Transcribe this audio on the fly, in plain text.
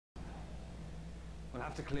We'll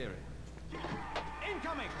have to clear it.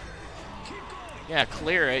 Incoming! Keep going! Yeah,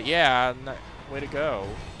 clear it. Yeah, way to go.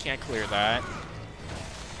 Can't clear that.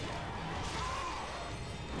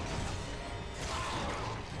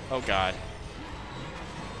 Oh god.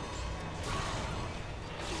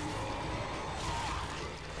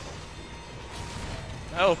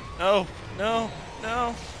 No, no, no,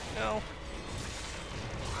 no, no.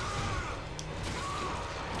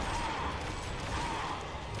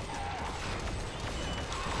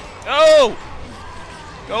 No!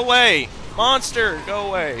 Go away! Monster, go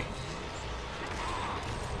away!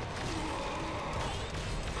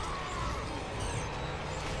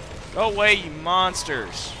 Go away, you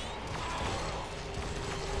monsters!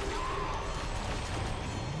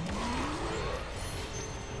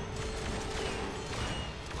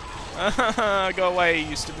 Go away,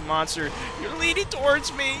 you stupid monster. You're leading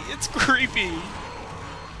towards me. It's creepy.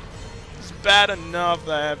 It's bad enough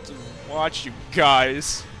that I have to watch you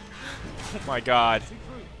guys. Oh my god.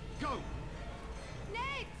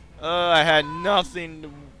 I had nothing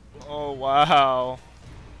to... Oh, wow.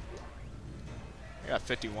 I got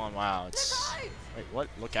 51. Wow, it's... Wait, what?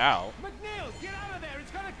 Look out. McNeil, get out of there.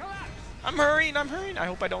 It's gonna collapse. I'm hurrying, I'm hurrying. I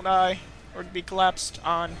hope I don't die. Or be collapsed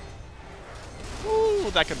on. Ooh,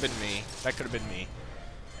 that could have been me. That could have been me.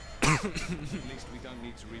 At least we don't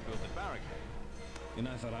need to rebuild the barricade. And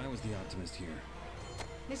I thought I was the optimist here.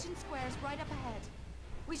 Mission Square's right up ahead.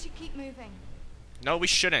 We should keep moving. No, we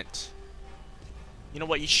shouldn't. You know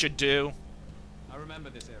what you should do? I remember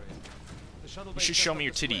this area. The shuttle You base should just show up me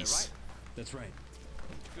your the square, titties. right? That's right.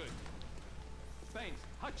 Good. Baines,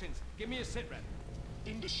 Hutchins, give me a sit rep.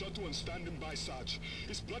 In the shuttle and standing by, Sarge.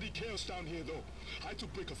 It's bloody chaos down here, though. I had to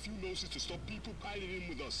break a few noses to stop people piling in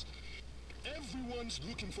with us. Everyone's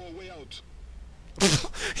looking for a way out.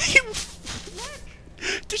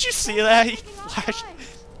 Did you see that? He flashed.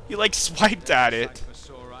 He like swiped at it. For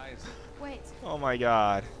sore eyes. Wait, Oh my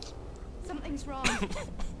god. something's wrong.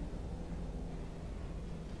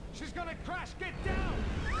 She's gonna crash. Get down.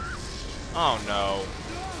 Oh no.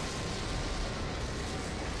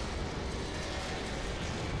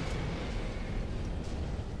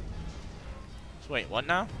 So wait, what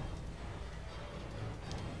now?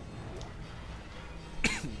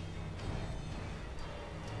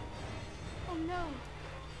 Oh no.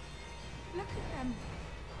 Look at them.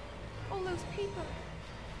 All those people.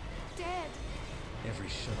 Dead. Every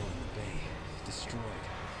shuttle in the bay destroyed.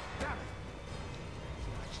 Damn it.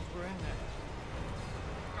 We're in there.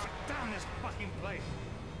 God damn this fucking place.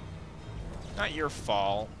 Not your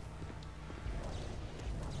fault.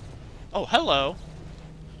 Oh, hello.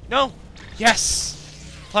 No.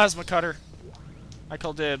 Yes. Plasma cutter. I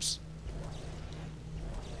call dibs.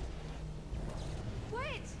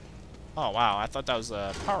 Wait. Oh wow, I thought that was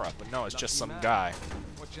a power up, but no, it's just some Lucky man. guy.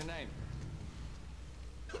 What's your name?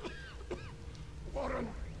 Warren.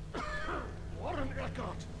 Warren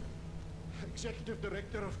Eckhart. Executive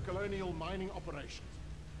Director of Colonial Mining Operations.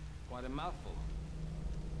 Quite a mouthful.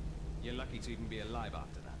 You're lucky to even be alive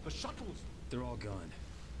after that. The shuttles. They're all gone.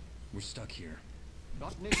 We're stuck here.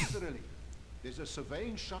 Not necessarily. There's a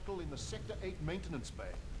surveying shuttle in the Sector 8 maintenance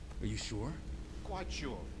bay. Are you sure? Quite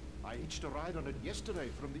sure. I hitched a ride on it yesterday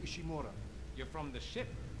from the Ishimura. You're from the ship.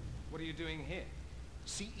 What are you doing here?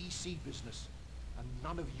 CEC business. And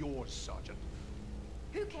none of yours, Sergeant.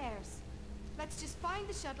 Who cares? Let's just find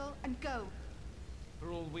the shuttle and go.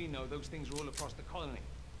 For all we know, those things are all across the colony.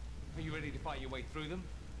 Are you ready to fight your way through them?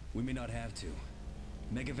 We may not have to.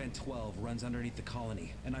 Megavent 12 runs underneath the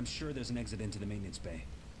colony, and I'm sure there's an exit into the maintenance bay.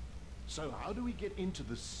 So how do we get into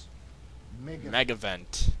this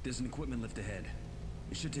Megavent. There's an equipment lift ahead.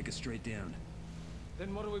 It should take us straight down.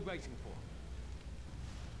 Then what are we waiting for?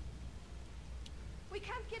 We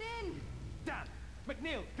can't get in. Damn!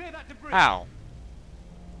 McNeil, clear that debris! How?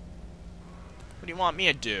 What do you want me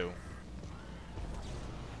to do?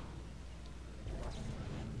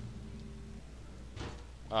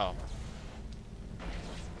 Oh.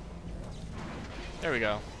 There we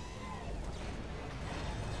go.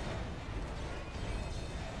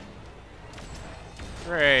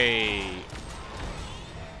 Great.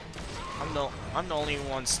 I'm the only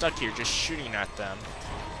one stuck here just shooting at them.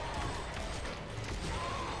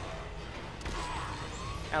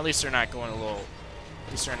 At least they're not going a little...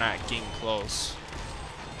 At least they're not getting close.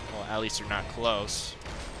 Well, at least they're not close.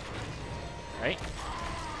 Right?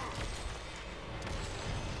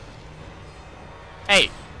 Hey!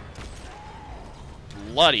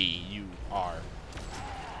 Bloody, you are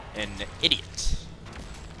an idiot.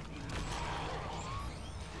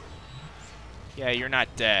 Yeah, you're not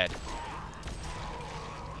dead.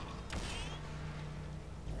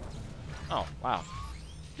 Oh, wow.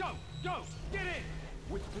 Go! Go! Get in!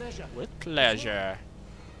 With pleasure. With pleasure.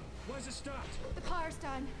 Where's it start? The power's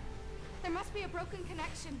down. There must be a broken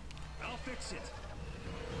connection. I'll fix it.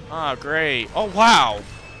 Oh, great. Oh, wow.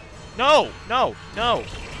 No, no, no.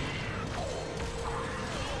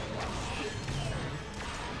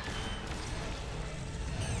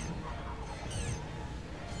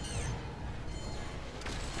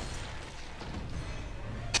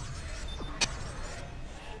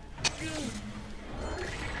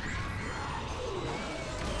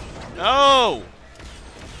 No!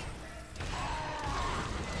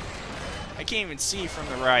 I can't even see from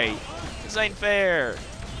the right. This ain't fair.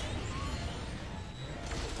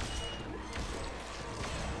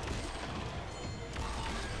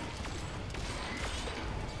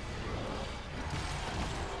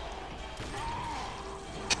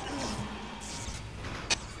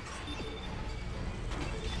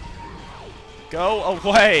 Go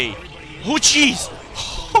away! Oh, jeez!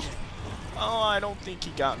 Oh, I don't think he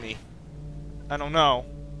got me. I don't know.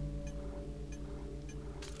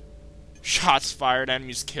 Shots fired,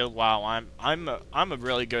 enemies killed. Wow, I'm a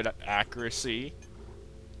really good at accuracy.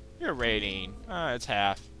 Your rating, it's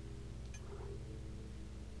half.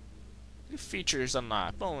 New features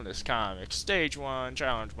unlocked. Bonus comics. Stage 1.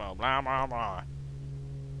 Challenge mode. Blah blah blah.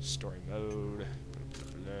 Story mode.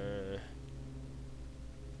 Blah, blah, blah.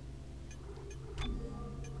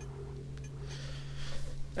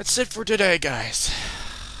 That's it for today, guys.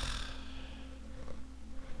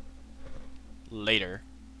 Later.